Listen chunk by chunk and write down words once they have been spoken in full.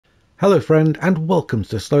Hello friend, and welcome to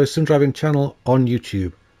the slowest sim driving channel on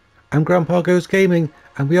YouTube. I'm GrandpaGoesGaming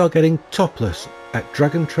and we are getting topless at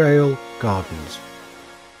Dragon Trail Gardens.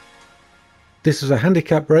 This is a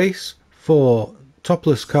handicap race for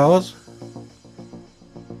topless cars.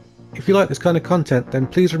 If you like this kind of content, then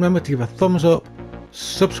please remember to give a thumbs up,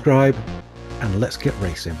 subscribe, and let's get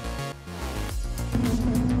racing.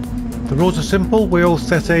 The rules are simple. We all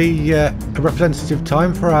set a representative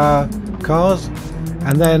time for our cars,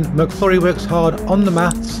 and then MacFlurry works hard on the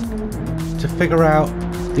maths to figure out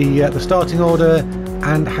the starting order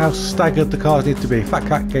and how staggered the cars need to be. Fat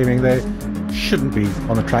Cat Gaming, they shouldn't be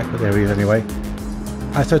on the track, but there he is anyway.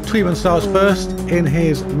 So Tweetman starts first in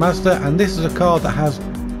his Mazda, and this is a car that has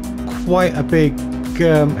quite a big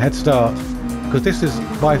head start, because this is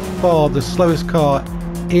by far the slowest car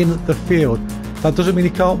in the field. That doesn't mean he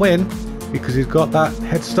can't win, because he's got that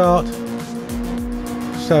head start.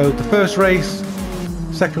 So the first race,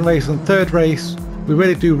 second race and third race, we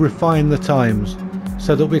really do refine the times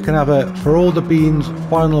so that we can have a for all the beans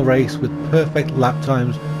final race with perfect lap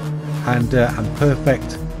times and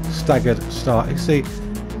perfect staggered start. You see,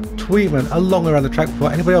 Tweetman are long around the track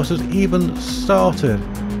before anybody else has even started.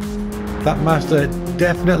 That Mazda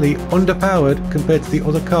definitely underpowered compared to the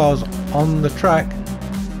other cars on the track.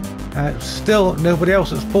 Still nobody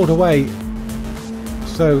else has pulled away.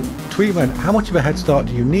 So Tweetman, how much of a head start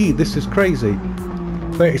do you need? This is crazy.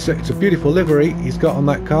 But it's a beautiful livery he's got on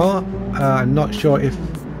that car. I'm not sure if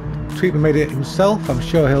Tweetman made it himself. I'm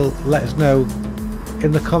sure he'll let us know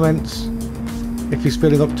in the comments if he's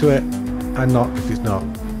feeling up to it and not if he's not.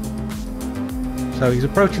 So he's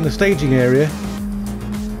approaching the staging area.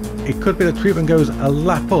 It could be that Tweetman goes a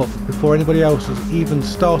lap up before anybody else has even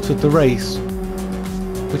started the race,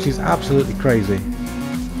 which is absolutely crazy.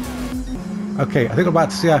 Okay, I think we're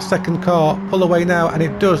about to see our second car pull away now, and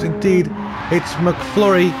it does indeed. It's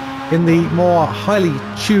MacFlurry in the more highly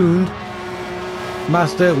tuned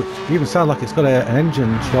Mazda, which even sounds like it's got an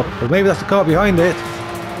engine shop, but maybe that's the car behind it,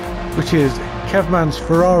 which is Kevman's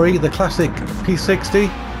Ferrari, the classic P60.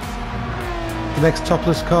 The next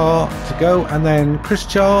topless car to go, and then Chris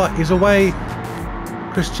Char is away.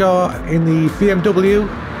 Chris Char in the BMW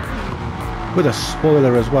with a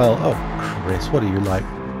spoiler as well. Oh Chris, what do you like?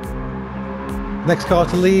 Next car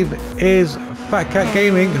to leave is Fat Cat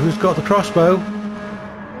Gaming, who's got the crossbow.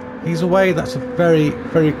 He's away. That's a very,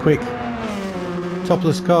 very quick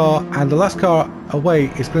topless car. And the last car away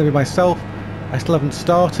is going to be myself. I still haven't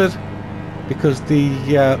started because the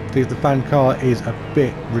fan car is a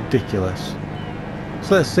bit ridiculous.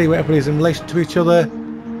 So let's see where everybody's in relation to each other.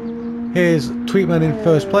 Here's Tweetman in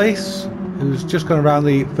first place, who's just gone around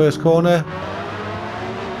the first corner.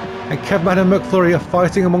 And Kevman and MacFlurry are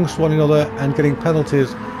fighting amongst one another and getting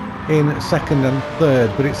penalties in second and third.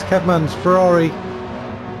 But it's Kevman's Ferrari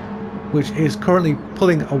which is currently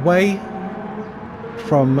pulling away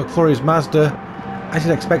from MacFlurry's Mazda, as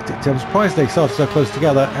you'd expect it to. I'm surprised they started so close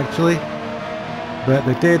together actually, but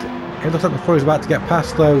they did. It looks like MacFlurry's about to get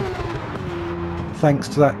past though, thanks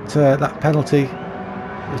to that penalty.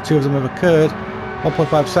 The two of them have occurred.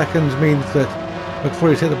 1.5 seconds means that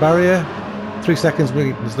MacFlurry's hit the barrier. 3 seconds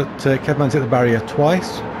means that Kevman's hit the barrier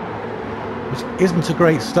twice, which isn't a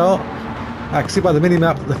great start. I can see by the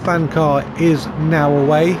mini-map that the fan car is now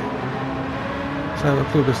away, so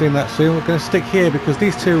hopefully we'll be seeing that soon. We're going to stick here because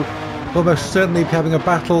these two will almost certainly be having a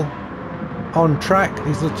battle on track.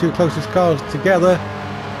 These are the two closest cars together.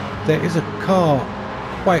 There is a car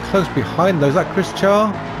quite close behind those. Is that Chris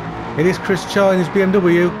Char? It is Chris Char in his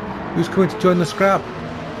BMW who's coming to join the scrap.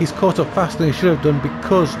 He's caught up faster than he should have done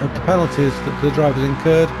because of the penalties that the drivers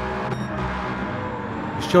incurred.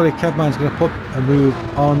 Surely Kevman's going to put a move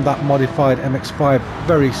on that modified MX-5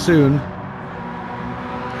 very soon.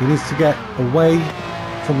 He needs to get away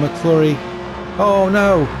from MacFlurry. Oh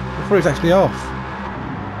no! MacFlurry's actually off.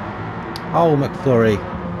 Oh MacFlurry,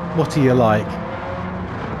 what are you like?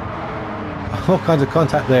 All kinds of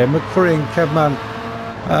contact there. MacFlurry and Kevman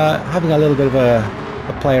having a little bit of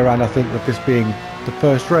a play around, I think, with this being the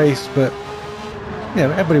first race, but you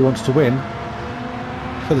know, everybody wants to win,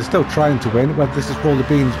 so they're still trying to win, whether this is for all the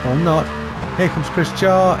beans or not. Here comes Chris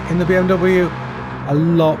Char in the BMW. A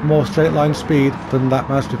lot more straight line speed than that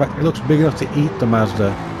Mazda. In fact, it looks big enough to eat the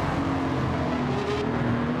Mazda.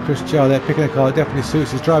 Chris Char there picking a car that definitely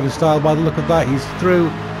suits his driving style by the look of that. He's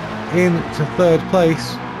through into third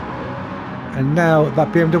place, and now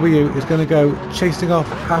that BMW is going to go chasing off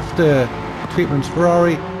after Tweetman's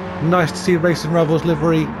Ferrari. Nice to see Racing Rebels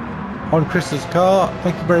livery on Chris's car.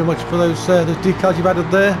 Thank you very much for those decals you've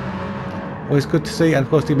added there. Always good to see, and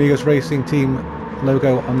of course the Amigos Racing Team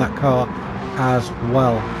logo on that car as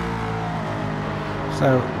well.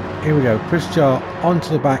 So Here we go, Chris Jar onto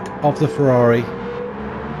the back of the Ferrari.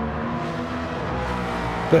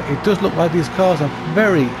 But it does look like these cars have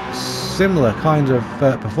very similar kind of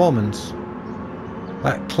performance.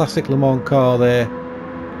 That classic Le Mans car there.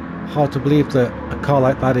 Hard to believe that a car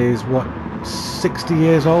like that is, what, 60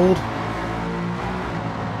 years old?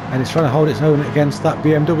 And it's trying to hold its own against that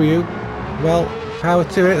BMW. Well, power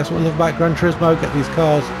to it. That's what I love about Gran Turismo. Get these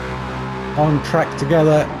cars on track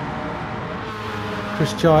together.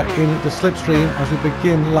 Chris Jar in the slipstream as we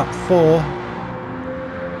begin lap 4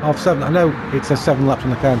 of 7. I know it says 7 laps on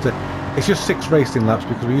the counter. It's just 6 racing laps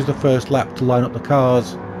because we use the first lap to line up the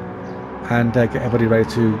cars and get everybody ready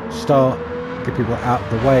to start, get people out of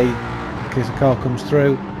the way in case a car comes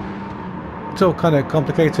through. It's all kind of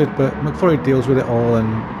complicated, but MacFlurry deals with it all, and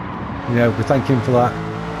you know, we thank him for that.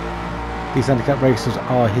 These handicap races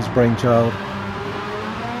are his brainchild.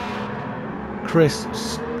 Chris,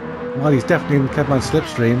 well, he's definitely in the Kedman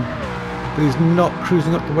slipstream, but he's not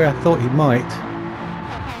cruising up the way I thought he might.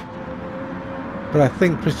 But I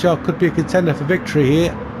think Chris Jar could be a contender for victory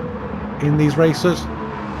here in these races.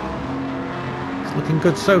 It's looking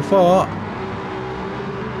good so far.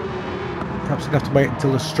 Perhaps we're going to have to wait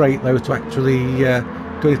until the straight though to actually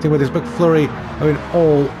do anything with his MacFlurry. Having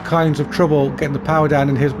all kinds of trouble getting the power down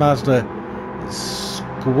in his Mazda. It's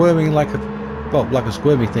squirming like a, well, like a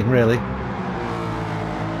squirmy thing really.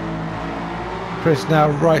 Chris now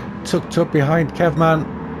right tucked up behind Kevman.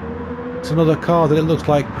 It's another car that it looks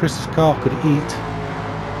like Chris's car could eat.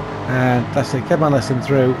 And that's it, Kevman lets him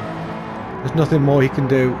through. There's nothing more he can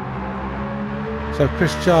do. So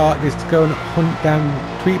Chris Jar needs to go and hunt down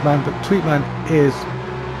Tweetman, but Tweetman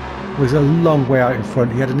was a long way out in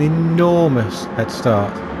front. He had an enormous head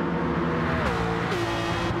start.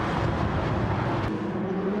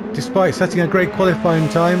 Despite setting a great qualifying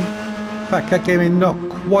time, Fat Cat Gaming not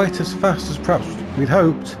quite as fast as perhaps we'd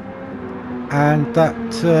hoped, and that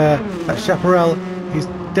Chaparral is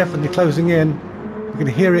definitely closing in. You can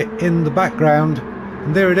hear it in the background,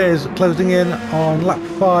 and there it is, closing in on lap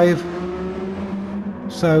 5.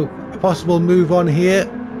 So a possible move on here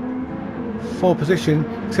for position.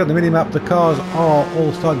 You see on the minimap the cars are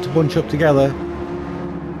all starting to bunch up together,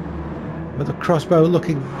 with the crossbow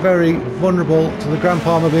looking very vulnerable to the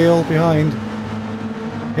GrandpaMobile behind.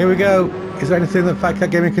 Here we go. Is there anything that Fat Cat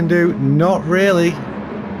Gaming can do? Not really.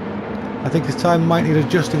 I think his time might need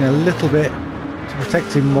adjusting a little bit to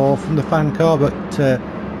protect him more from the fan car, but it's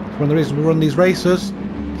one of the reasons we run these races.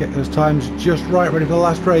 Get those times just right, ready for the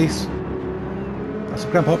last race. That's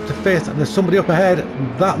Grandpa up to 5th, and there's somebody up ahead.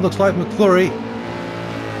 That looks like MacFlurry.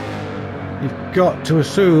 You've got to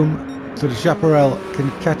assume that a Chaparral can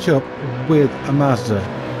catch up with a Mazda,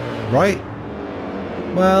 right?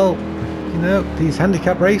 Well, you know, these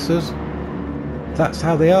handicap races, that's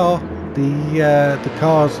how they are. The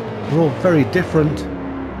cars are all very different,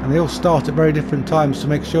 and they all start at very different times to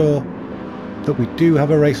make sure that we do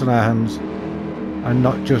have a race on our hands and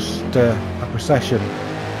not just a procession.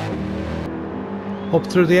 Up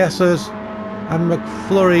through the S's, and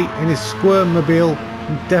MacFlurry in his Squirmmobile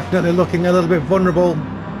definitely looking a little bit vulnerable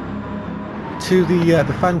to the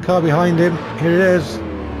fan car behind him. Here it is.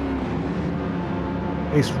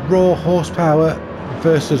 It's raw horsepower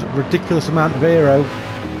versus ridiculous amount of aero.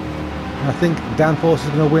 And I think downforce is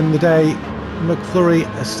going to win the day. MacFlurry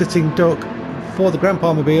a sitting duck for the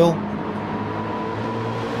GrandpaMobile.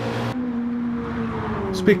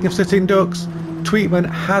 Speaking of sitting ducks, Tweetman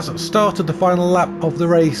has started the final lap of the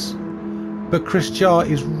race, but Chris Jar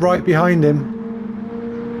is right behind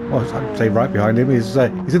him. Well, I'd say right behind him. He's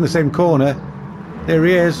in the same corner. There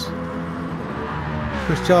he is.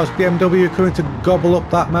 Chris Jar's BMW coming to gobble up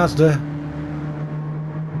that Mazda.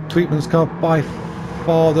 Tweetman's car by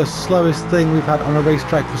far the slowest thing we've had on a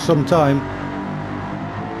racetrack for some time.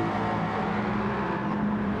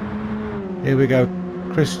 Here we go.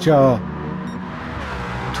 Chris Jar.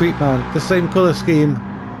 Tweetman, the same colour scheme,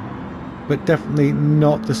 but definitely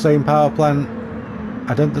not the same power plant.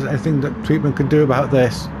 I don't think there's anything that Tweetman can do about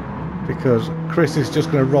this, because Chris is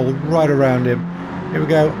just going to roll right around him. Here we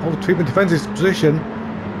go. Oh, Tweetman defends his position,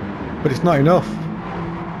 but it's not enough.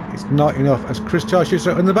 It's not enough as Chris Jar shoots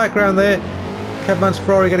out in the background there. Kevman's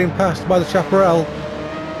Ferrari getting passed by the Chaparral.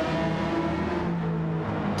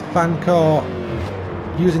 The fan car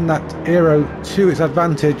using that aero to its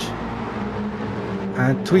advantage.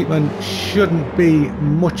 And Tweetman shouldn't be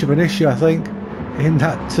much of an issue, I think, in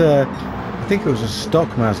that, I think it was a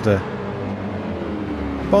stock Mazda.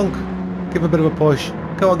 Bonk, give him a bit of a push.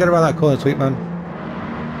 Go on, get around that corner, Tweetman.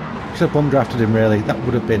 Should have bum drafted him, really. That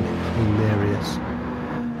would have been hilarious.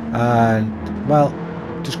 And, well,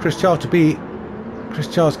 just Chris Jar to beat. Chris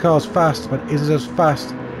Jar's car's fast, but is it as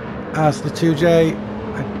fast as the 2J.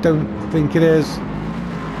 I don't think it is.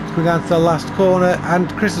 It's going down to the last corner, and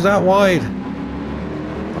Chris is out wide.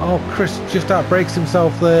 Oh, Chris just outbrakes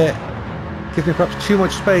himself there, giving perhaps too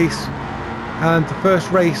much space, and the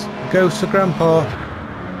first race goes to Grandpa.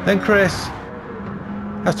 Then Chris.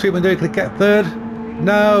 How's Tweetman doing? Can he get third?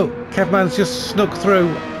 No, Kevman's just snuck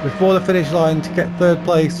through before the finish line to get third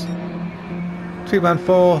place. Tweetman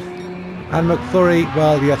fourth, and MacFlurry,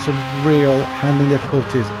 well, he had some real handling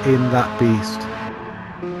difficulties in that beast.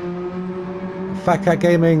 Fat Cat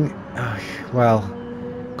Gaming, well,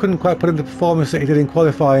 couldn't quite put in the performance that he did in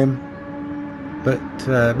qualifying, but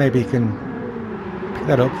maybe he can pick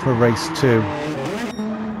that up for race 2.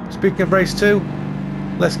 Speaking of race 2,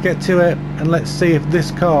 let's get to it and let's see if this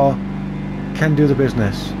car can do the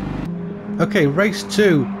business. Okay, race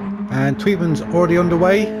 2, and Tweetman's already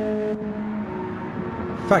underway.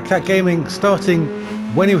 Fat Cat Gaming starting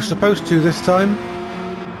when he was supposed to this time.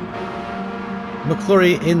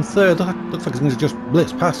 MacFlurry in third. Looks like he's going to just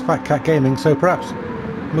blitz past Fat Cat Gaming, so perhaps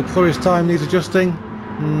MacFlurry's time needs adjusting.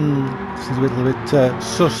 Seems a little bit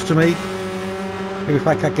sus to me. Maybe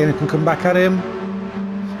Fat Cat Gaming can come back at him.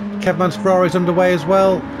 Kevman's Ferrari's underway as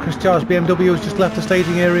well. Chris Jar's BMW has just left the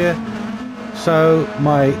staging area, so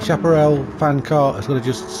my Chaparral fan car is going to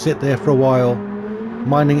just sit there for a while,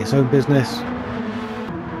 minding its own business.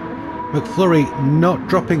 MacFlurry not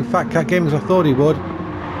dropping Fat Cat Gaming as I thought he would.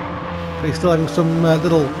 He's still having some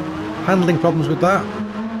little handling problems with that.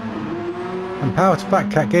 And power to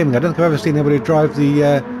Fat Cat Gaming. I don't think I've ever seen anybody drive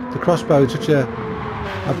the crossbow in such a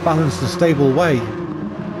balanced and stable way.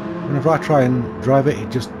 Whenever I try and drive it,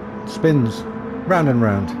 it just spins round and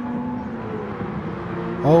round.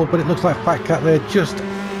 Oh, but it looks like Fat Cat there just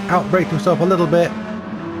outbraked himself a little bit.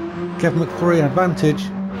 Gave MacFlurry an advantage.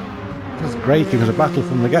 That's great, giving us a battle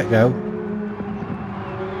from the get-go.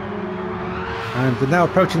 And they're now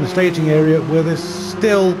approaching the staging area where there's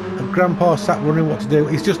still a Grandpa sat wondering what to do.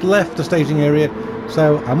 He's just left the staging area,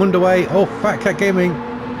 so I'm underway. Oh, Fat Cat Gaming.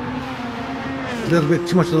 A little bit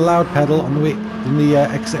too much of the loud pedal on the way in the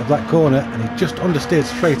exit of that corner, and he just understeered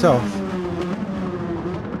straight off.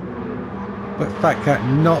 But Fat Cat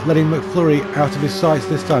not letting MacFlurry out of his sights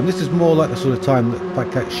this time. This is more like the sort of time that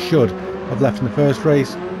Fat Cat should have left in the first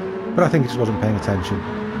race, but I think he just wasn't paying attention.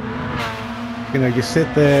 You know, you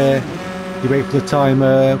sit there, you wait for the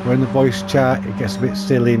timer, we're in the voice chat, it gets a bit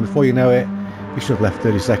silly, and before you know it, you should have left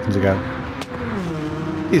 30 seconds ago.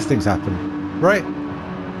 These things happen, right?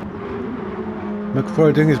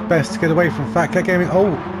 MacFlurry doing his best to get away from Fat Cat Gaming.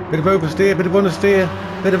 Oh, bit of oversteer, bit of understeer,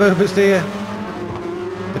 bit of oversteer.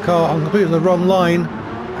 The car on completely the wrong line,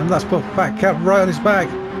 and that's put Fat Cat right on his back.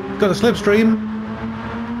 Got a slipstream.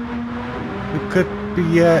 We could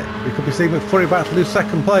be seeing MacFlurry about to lose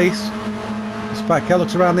second place. As Fat Cat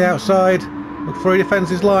looks around the outside, MacFlurry defends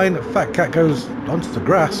his line. Fat Cat goes onto the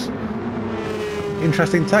grass.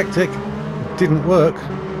 Interesting tactic. Didn't work,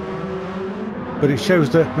 but it shows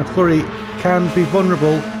that MacFlurry can be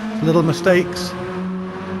vulnerable to little mistakes.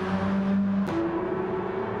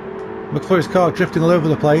 MacFlurry's car drifting all over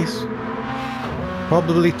the place.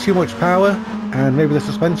 Probably too much power, and maybe the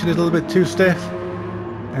suspension is a little bit too stiff,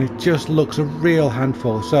 and it just looks a real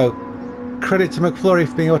handful. So credit to MacFlurry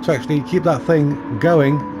for being able to actually keep that thing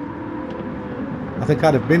going. I think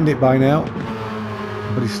I'd have binned it by now,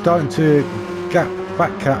 but he's starting to gap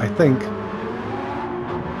Fat Cat, I think.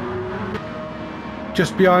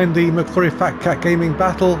 Just behind the MacFlurry Fat Cat Gaming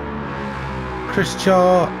battle, Chris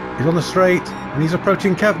Char is on the straight, and he's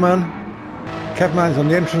approaching Kevman. Kevman is on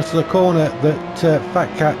the entrance to the corner that Fat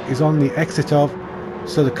Cat is on the exit of,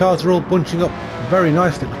 so the cars are all bunching up very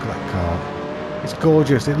nicely. Look at that car. It's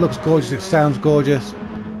gorgeous, it looks gorgeous, it sounds gorgeous.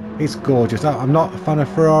 It's gorgeous. I'm not a fan of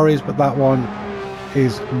Ferraris, but that one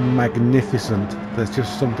is magnificent. There's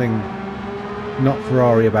just something not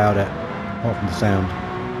Ferrari about it, apart from the sound.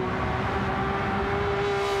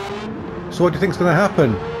 So what do you think is going to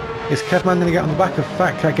happen? Is Kevman going to get on the back of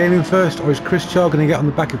Fat Cat Gaming first, or is Chris Char going to get on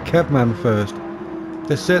the back of Kevman first?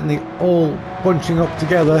 They're certainly all bunching up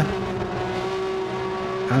together,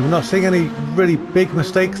 and I'm not seeing any really big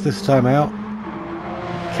mistakes this time out.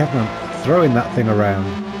 Kevman throwing that thing around,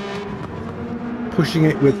 pushing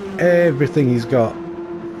it with everything he's got,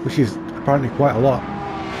 which is apparently quite a lot.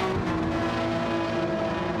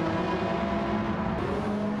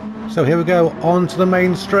 So here we go, on to the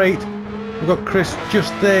main straight. We've got Chris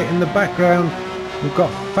just there in the background. We've got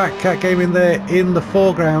Fat Cat Gaming there in the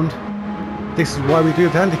foreground. This is why we do the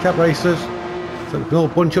handicap races, so we can all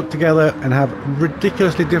bunch up together and have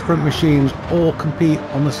ridiculously different machines all compete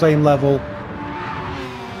on the same level.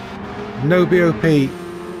 No BOP,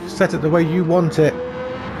 set it the way you want it,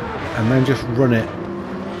 and then just run it.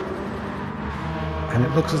 and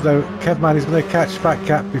it looks as though Kevman is going to catch Fat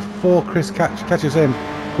Cat before Chris catches him,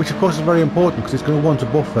 which of course is very important because he's going to want a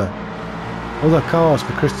buffer. Other cars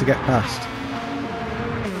for Chris to get past.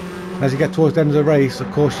 As you get towards the end of the race, of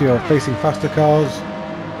course you're facing faster cars.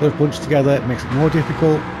 They're bunched together, it makes it more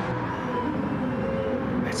difficult.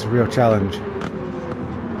 It's a real challenge.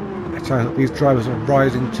 A challenge that these drivers are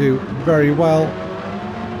rising to very well.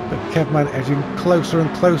 But Kevman edging closer and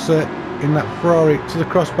closer in that Ferrari to the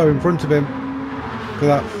crossbow in front of him. Look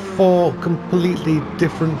at that, 4 completely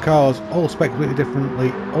different cars, all spec completely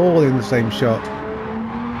differently, all in the same shot.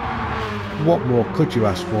 What more could you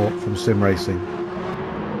ask for from sim racing?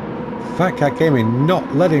 Fat Cat Gaming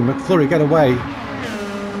not letting MacFlurry get away.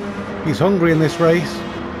 He's hungry in this race,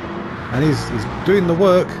 and he's doing the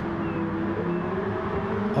work.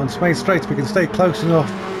 On main straight, if we can stay close enough,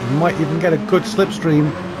 he might even get a good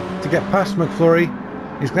slipstream to get past MacFlurry.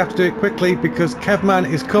 He's going to have to do it quickly because Kevman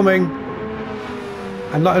is coming,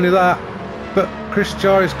 and not only that, but Chris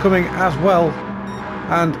Jar is coming as well,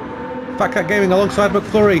 and Fat Cat Gaming alongside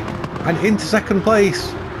MacFlurry and into second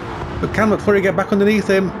place. But can MacFlurry get back underneath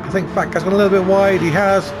him? I think Fat Cat's gone a little bit wide. He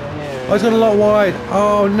has. Oh, he's gone a lot wide.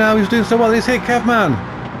 Oh no, he's doing so well. He's hit Kevman.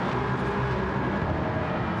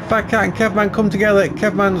 Fat Cat and Kevman come together.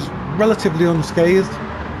 Kevman's relatively unscathed.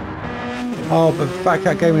 Oh, but Fat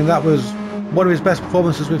Cat Gaming, that was one of his best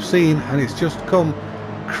performances we've seen, and it's just come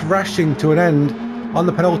crashing to an end on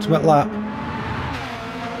the penultimate lap.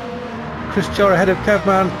 Chris Jar ahead of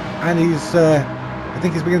Kevman, and he's, I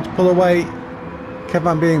think he's beginning to pull away.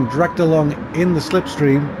 Kevman being dragged along in the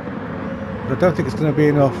slipstream, but I don't think it's going to be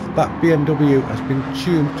enough. That BMW has been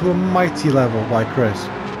tuned to a mighty level by Chris.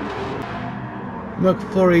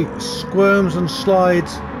 MacFlurry squirms and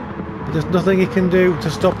slides, but there's nothing he can do to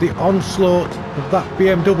stop the onslaught of that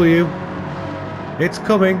BMW. It's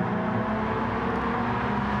coming.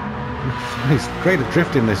 He's great at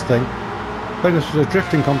drifting this thing. If this was a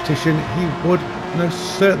drifting competition, he would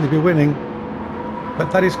most certainly be winning.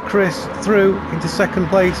 But that is Chris through into second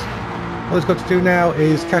place. All he's got to do now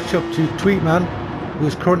is catch up to Tweetman, who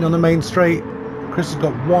is currently on the main straight. Chris has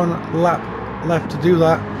got 1 lap left to do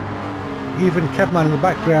that. Even Kevman in the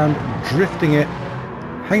background drifting it,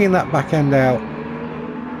 hanging that back end out.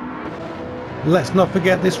 Let's not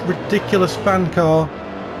forget this ridiculous fan car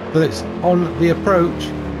that it's on the approach,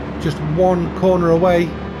 just 1 corner away.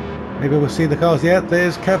 Maybe we'll see the cars yet.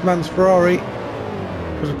 There's Kevman's Ferrari.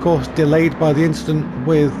 Was of course delayed by the incident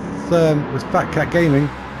with Fat Cat Gaming.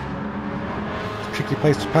 It's a tricky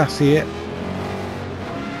place to pass here,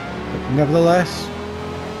 but nevertheless,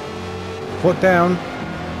 foot down.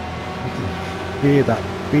 You can hear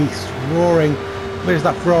that beast roaring. Where's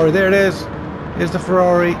that Ferrari? There it is. Here's the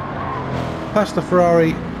Ferrari. Past the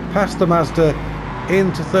Ferrari, past the Mazda,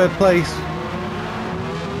 into third place.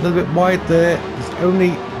 A little bit wide there. There's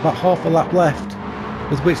only about half a lap left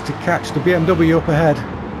with which to catch the BMW up ahead.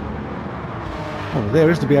 Oh, there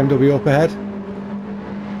is the BMW up ahead.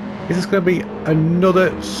 Is this going to be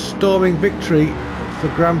another storming victory for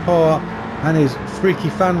Grandpa and his freaky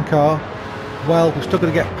fan car? Well, we're still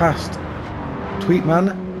going to get past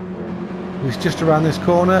Tweetman, who's just around this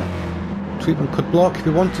corner. Tweetman could block if he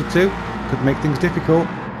wanted to, could make things difficult.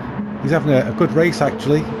 He's having a good race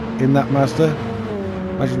actually in that Mazda.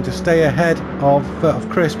 Managing to stay ahead of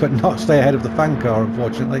Chris, but not stay ahead of the fan car,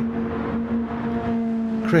 unfortunately.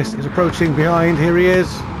 Chris is approaching behind. Here he is.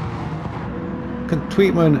 Can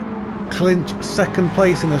Tweetman clinch second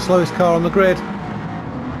place in the slowest car on the grid?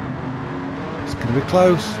 It's going to be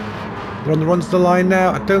close. They're on the run to the line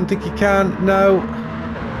now. I don't think he can. No.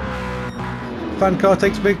 Fan car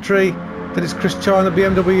takes victory. Then it's Chris Char in the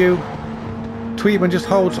BMW. Tweetman just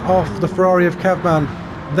holds off the Ferrari of Kevman.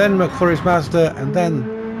 Then MacFlurry's Mazda, and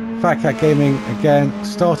then Fat Cat Gaming again.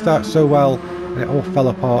 Started out so well, and it all fell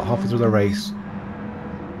apart halfway through the race.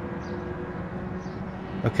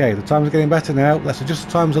 Okay, the times are getting better now. Let's adjust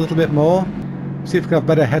the times a little bit more. See if we can have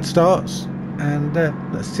better head starts, and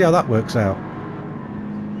let's see how that works out.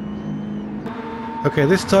 Okay,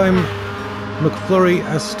 this time MacFlurry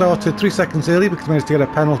has started 3 seconds early because he managed to get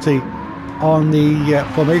a penalty on the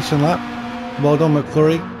formation lap. Well done,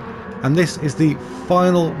 MacFlurry. And this is the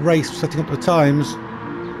final race setting up the times,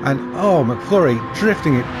 and oh, MacFlurry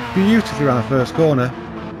drifting it beautifully around the first corner.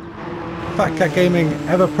 Fat Cat Gaming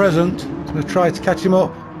ever present, is going to try to catch him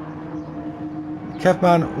up.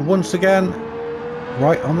 Kevman once again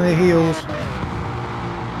right on their heels,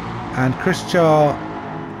 and Chris Char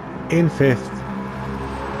in 5th,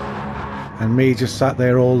 and me just sat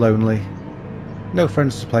there all lonely, no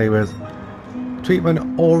friends to play with.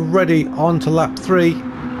 Tweetman already on to lap 3,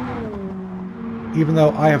 even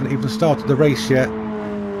though I haven't even started the race yet.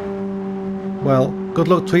 Well, Good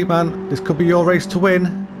luck, Tweetman. This could be your race to win.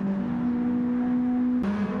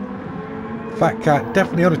 Fat Cat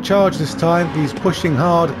definitely on a charge this time. He's pushing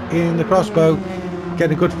hard in the crossbow,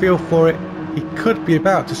 getting a good feel for it. He could be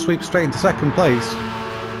about to sweep straight into second place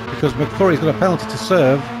because MacFlurry's got a penalty to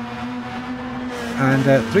serve.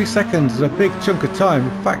 And 3 seconds is a big chunk of time.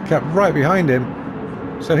 Fat Cat right behind him.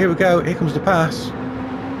 So here we go. Here comes the pass.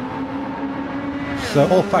 So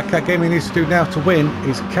all Fat Cat Gaming needs to do now to win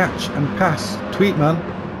is catch and pass Tweetman,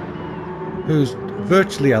 who's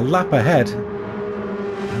virtually a lap ahead.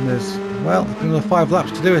 And there's, well, another 5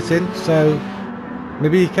 laps to do it in, so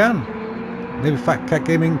maybe he can. Maybe Fat Cat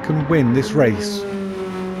Gaming can win this race.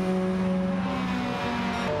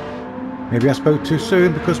 Maybe I spoke too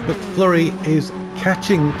soon because MacFlurry is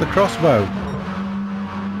catching the crossbow.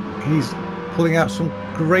 He's pulling out some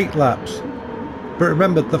great laps. But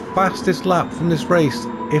remember, the fastest lap from this race,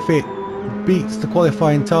 if it beats the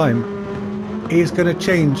qualifying time, is going to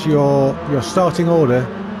change your starting order,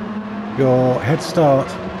 your head start.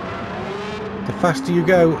 The faster you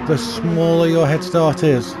go, the smaller your head start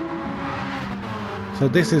is. So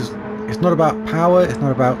this is, it's not about power, it's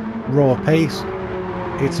not about raw pace,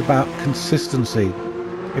 it's about consistency.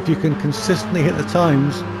 If you can consistently hit the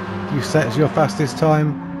times you set as your fastest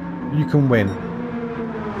time, you can win.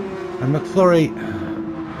 And MacFlurry,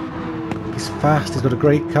 he's fast, he's got a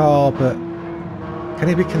great car, but can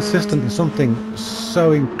he be consistent in something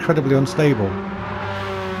so incredibly unstable?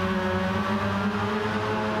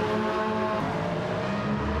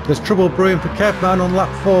 There's trouble brewing for Kevman on lap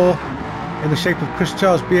 4 in the shape of Chris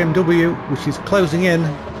Charles' BMW, which is closing in.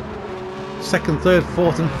 2nd, 3rd,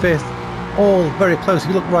 4th and 5th, all very close. If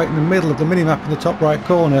you look right in the middle of the minimap in the top right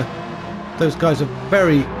corner, those guys are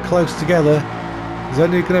very close together. There's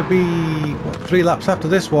only going to be, what, 3 laps after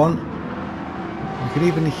this one. You can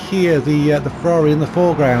even hear the Ferrari in the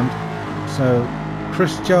foreground. So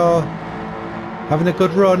Chris Jar having a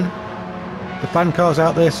good run. The fan car's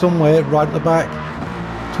out there somewhere right at the back.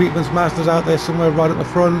 Tweetman's Mazda's out there somewhere right at the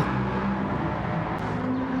front.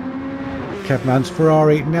 Kevman's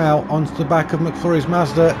Ferrari now onto the back of MacFlurry's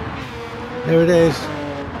Mazda. There it is.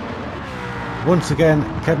 Once again,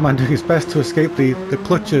 Kevman doing his best to escape the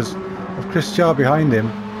clutches of Chris Jar behind him.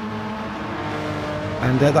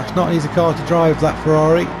 And that's not an easy car to drive, that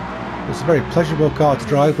Ferrari. It's a very pleasurable car to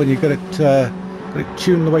drive when you get it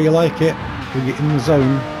tuned the way you like it, when you're in the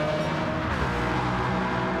zone.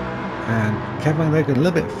 And Kevman making a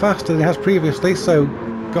little bit faster than he has previously, so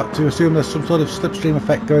got to assume there's some sort of slipstream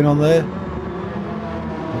effect going on there.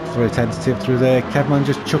 Looks very tentative through there. Kevman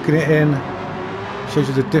just chucking it in. Shows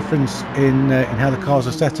you the difference in how the cars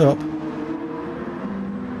are set up.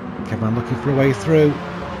 Kevman looking for a way through.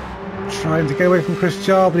 Trying to get away from Chris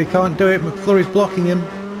Jar, but he can't do it. MacFlurry's blocking him.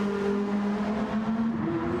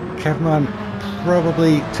 Kevman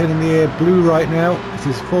probably turning the air blue right now as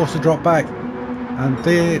he's forced to drop back. And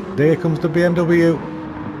there comes the BMW.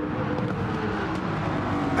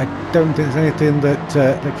 I don't think there's anything that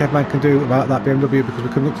Kevman can do about that BMW because we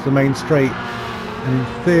come up to the main straight. And in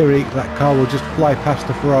theory, that car will just fly past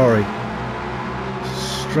the Ferrari.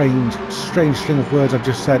 Strange string of words I've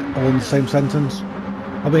just said all in the same sentence.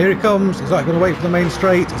 Oh, but here he comes. He's not going to wait for the main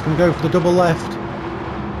straight. He's going to go for the double left.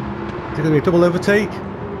 Is it going to be a double overtake?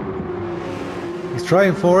 He's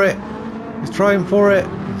trying for it. He's trying for it.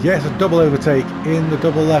 Yes, a double overtake in the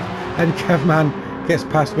double left. And Kevman gets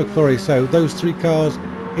past MacFlurry. So those 3 cars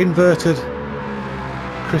inverted.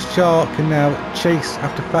 Chris Jar can now chase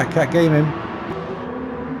after Fat Cat Gaming.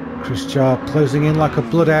 Chris Jar closing in like a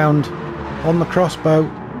bloodhound on the crossbow.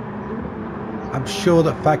 I'm sure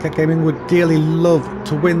that Fat Cat Gaming would dearly love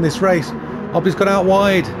to win this race. Oh, but he's gone out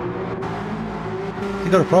wide. Has he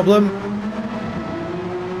got a problem?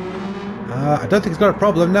 I don't think he's got a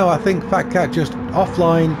problem. No, I think Fat Cat just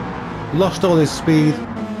offline, lost all his speed,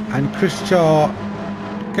 and Chris Jar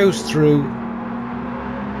goes through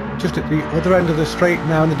just at the other end of the straight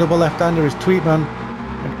now, and the double left-hander is Tweetman,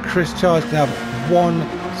 and Chris Char's going to have one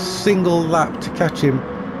single lap to catch him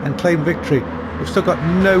and claim victory. We've still got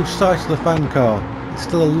no sight of the fan car. It's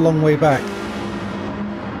still a long way back.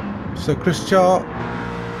 So Chris Char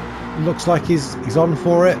looks like he's on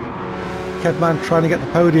for it. Kevman trying to get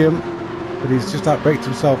the podium, but he's just outbraked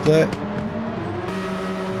himself there.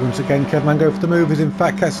 Once again, Kevman go for the move. He's in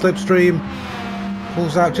Fat Cat slipstream.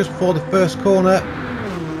 Pulls out just before the first corner.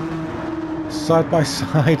 Side by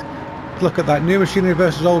side. Look at that. New machinery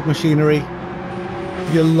versus old machinery.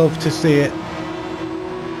 You'll love to see it.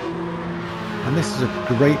 And this is a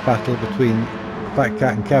great battle between Fat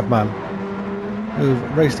Cat and Kevman,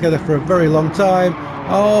 who've raced together for a very long time.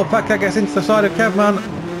 Oh, Fat Cat gets into the side of Kevman.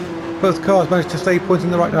 Both cars managed to stay pointing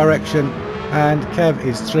in the right direction. And Kev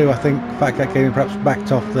is through. I think Fat Cat Gaming perhaps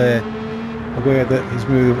backed off there, aware that his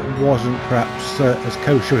move wasn't perhaps as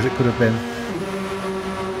kosher as it could have been.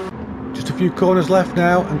 Just a few corners left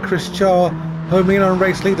now, and Chris Char homing in on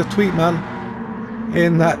race leader Tweetman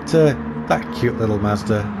in that cute little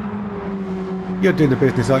Mazda. You're doing the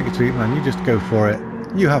business, aren't you, Tweetman? You just go for it.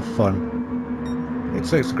 You have fun.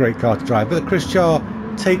 It's a great car to drive. But Chris Char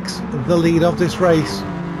takes the lead of this race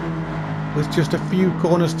with just a few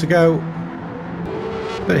corners to go.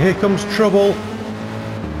 But here comes trouble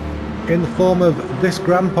in the form of this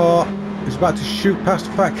grandpa who's about to shoot past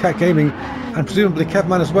Fat Cat Gaming and presumably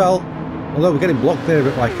Kevman as well, although we're getting blocked there a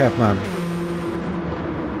bit by Kevman.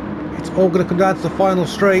 It's all going to come down to the final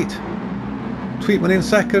straight. Tweetman in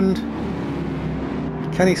second.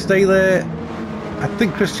 Can he stay there? I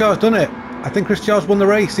think Chris Char's done it. I think Chris Char's won the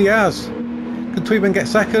race. He has. Can Tweetman get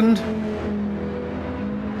second?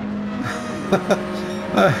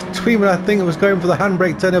 Tweetman, I think, was going for the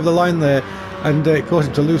handbrake turn over the line there, and it caused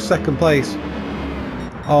him to lose second place.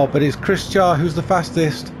 Oh, but it's Chris Char who's the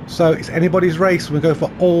fastest, so it's anybody's race. We go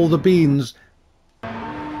for all the beans.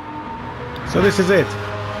 So this is it.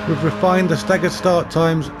 We've refined the staggered start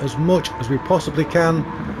times as much as we possibly can.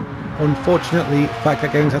 Unfortunately, Fat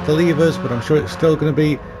Cat Gaming's had to leave us, but I'm sure it's still going to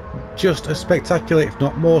be just as spectacular, if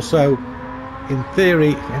not more so. In theory,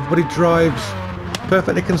 if everybody drives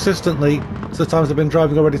perfectly consistently to the times they've been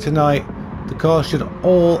driving already tonight, the cars should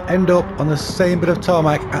all end up on the same bit of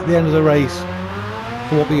tarmac at the end of the race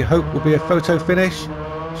for what we hope will be a photo finish.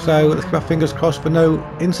 So let's keep our fingers crossed for no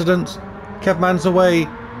incidents. Kevman's away,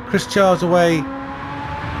 Chris Char's away,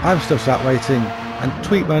 I'm still sat waiting, and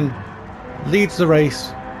Tweetman leads the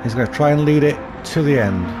race. He's going to try and lead it to the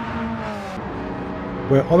end.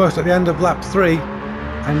 We're almost at the end of lap 3,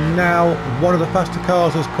 and now one of the faster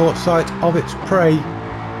cars has caught sight of its prey.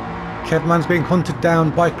 Kevman's being hunted down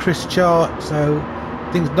by Chris Char, so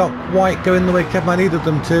things not quite going the way Kevman needed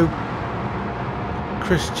them to.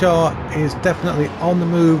 Chris Char is definitely on the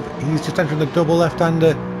move. He's just entering the double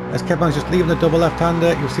left-hander as Kevman's just leaving the double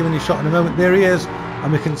left-hander. You'll see when he's shot in a moment. There he is,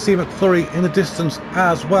 and we can see MacFlurry in the distance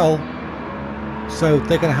as well. So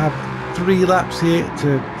they're going to have 3 laps here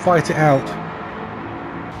to fight it out.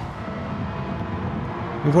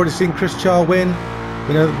 We've already seen Chris Char win.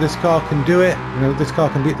 We know that this car can do it. We know that this car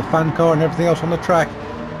can beat the fan car and everything else on the track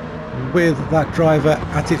with that driver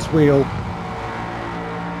at its wheel.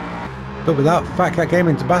 But without Fat Cat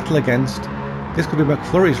Gaming to battle against, this could be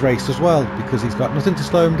MacFlurry's race as well, because he's got nothing to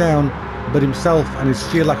slow him down but himself and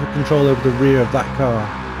his sheer lack of control over the rear of that car.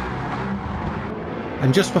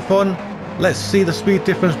 And just for fun, let's see the speed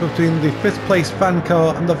difference between the 5th place fan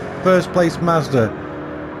car and the 1st place Mazda.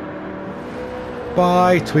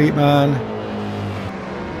 Bye, Tweetman.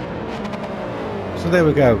 So there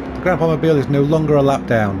we go. The GrandpaMobile is no longer a lap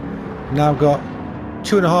down. We've now got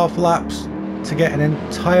 2.5 laps to get an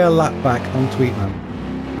entire lap back on Tweetman.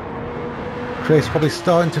 Chris probably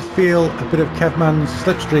starting to feel a bit of Kevman's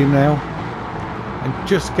slipstream now and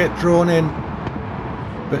just get drawn in.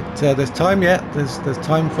 But there's time yet. There's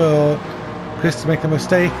time for Chris to make a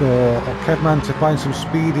mistake or Kevman to find some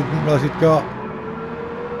speed he didn't realise he'd got.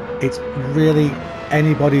 It's really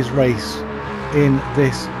anybody's race in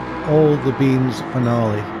this All the Beans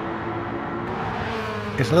finale.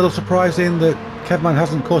 It's a little surprising that Kevman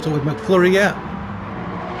hasn't caught up with MacFlurry yet,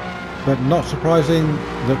 but not surprising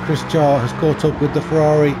that Chris Char has caught up with the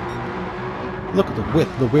Ferrari. Look at the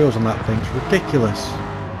width of the wheels on that thing, it's ridiculous.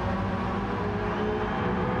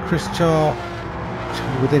 Chris Char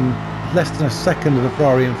within less than a second of the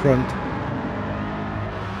Ferrari in front.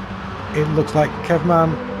 It looks like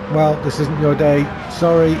Kevman, well, this isn't your day,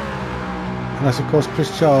 sorry. Unless of course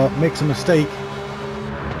Chris Char makes a mistake.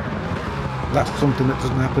 That's something that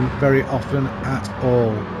doesn't happen very often at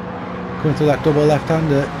all. Coming through that double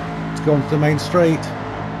left-hander to go onto the main straight.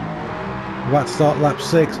 We're about to start lap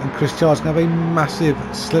 6 and Chris Char's going to have a massive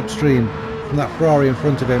slipstream from that Ferrari in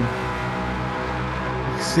front of him.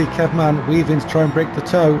 You can see Kevman weaving to try and break the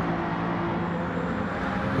toe.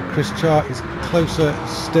 But Chris Char is closer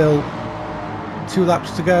still. 2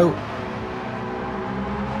 laps to go.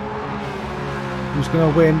 Who's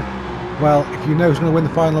going to win? Well, if you know who's going to win the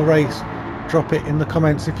final race, drop it in the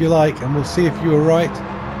comments if you like, and we'll see if you were right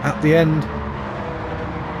at the end.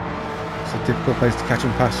 It's a difficult place to catch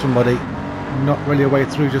and pass somebody. Not really a way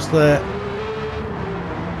through just there.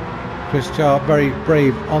 Chris Char very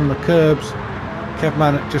brave on the curbs.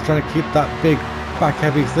 Kevman just trying to keep that big back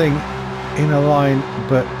heavy thing in a line,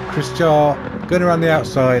 but Chris Char going around the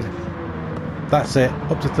outside. That's it,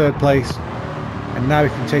 up to 3rd place. And now he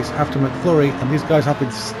can chase after MacFlurry, and these guys have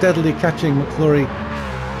been steadily catching MacFlurry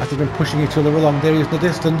as they've been pushing each other along. There he is in the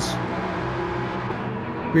distance.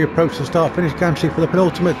 We approach the start finish gantry for the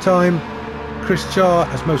penultimate time. Chris Char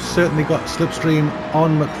has most certainly got slipstream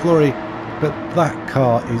on MacFlurry, but that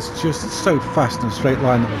car is just so fast and straight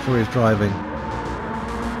line that MacFlurry is driving.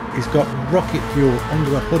 He's got rocket fuel under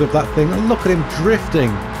the hood of that thing, and look at him drifting,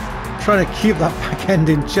 trying to keep that back end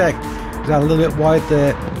in check. He's out a little bit wide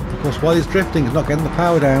there. Of course, while he's drifting, he's not getting the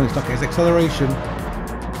power down, he's not getting his acceleration,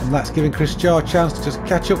 and that's giving Chris Char a chance to just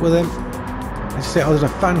catch up with him. And see, oh, there's a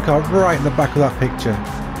fan car right in the back of that picture.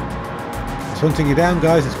 It's hunting you down,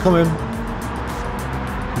 guys. It's coming.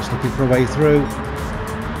 Just looking for a way through,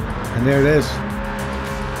 and there it is.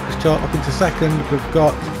 Chris Char up into second. We've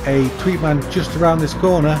got a Tweetman just around this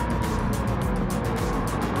corner,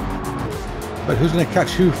 but who's going to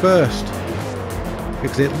catch who first?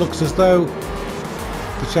 Because it looks as though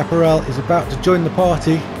the Chaparral is about to join the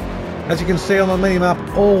party. As you can see on the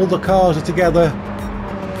mini-map, all the cars are together.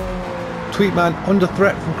 Tweetman under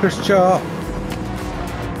threat from Chris Char.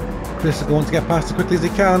 Chris is going to get past as quickly as he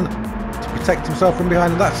can to protect himself from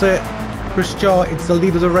behind, and that's it. Chris Char is the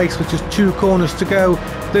lead of the race with just 2 corners to go.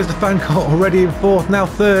 There's the fan car already in 4th, now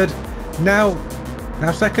 3rd, now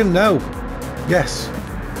 2nd, no. Yes,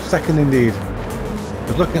 2nd indeed.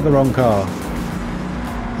 But looking at the wrong car.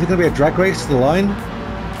 Is it going to be a drag race to the line?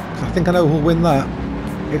 I think I know who'll win that.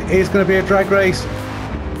 It is going to be a drag race.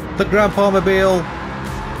 The GrandpaMobile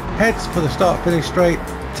heads for the start finish straight,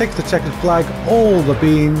 takes the checkered flag, all the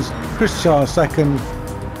beans. Chris Char 2nd,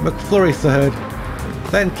 MacFlurry 3rd,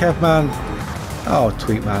 then Kevman. Oh,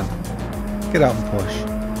 Tweetman, get out and push.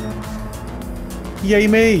 Yay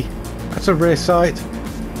me! That's a rear sight.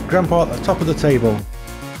 Grandpa at the top of the table.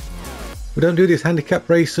 We don't do these handicap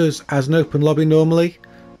races as an open lobby normally,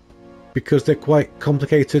 because they're quite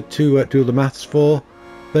complicated to do the maths for.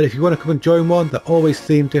 But if you want to come and join one, they're always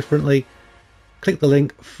themed differently. Click the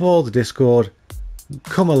link for the Discord,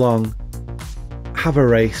 come along, have a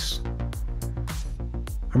race.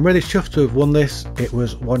 I'm really chuffed to have won this. It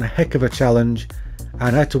was one heck of a challenge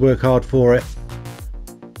and I had to work hard for it.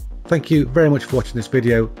 Thank you very much for watching this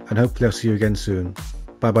video, and hopefully I'll see you again soon.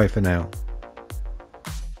 Bye bye for now.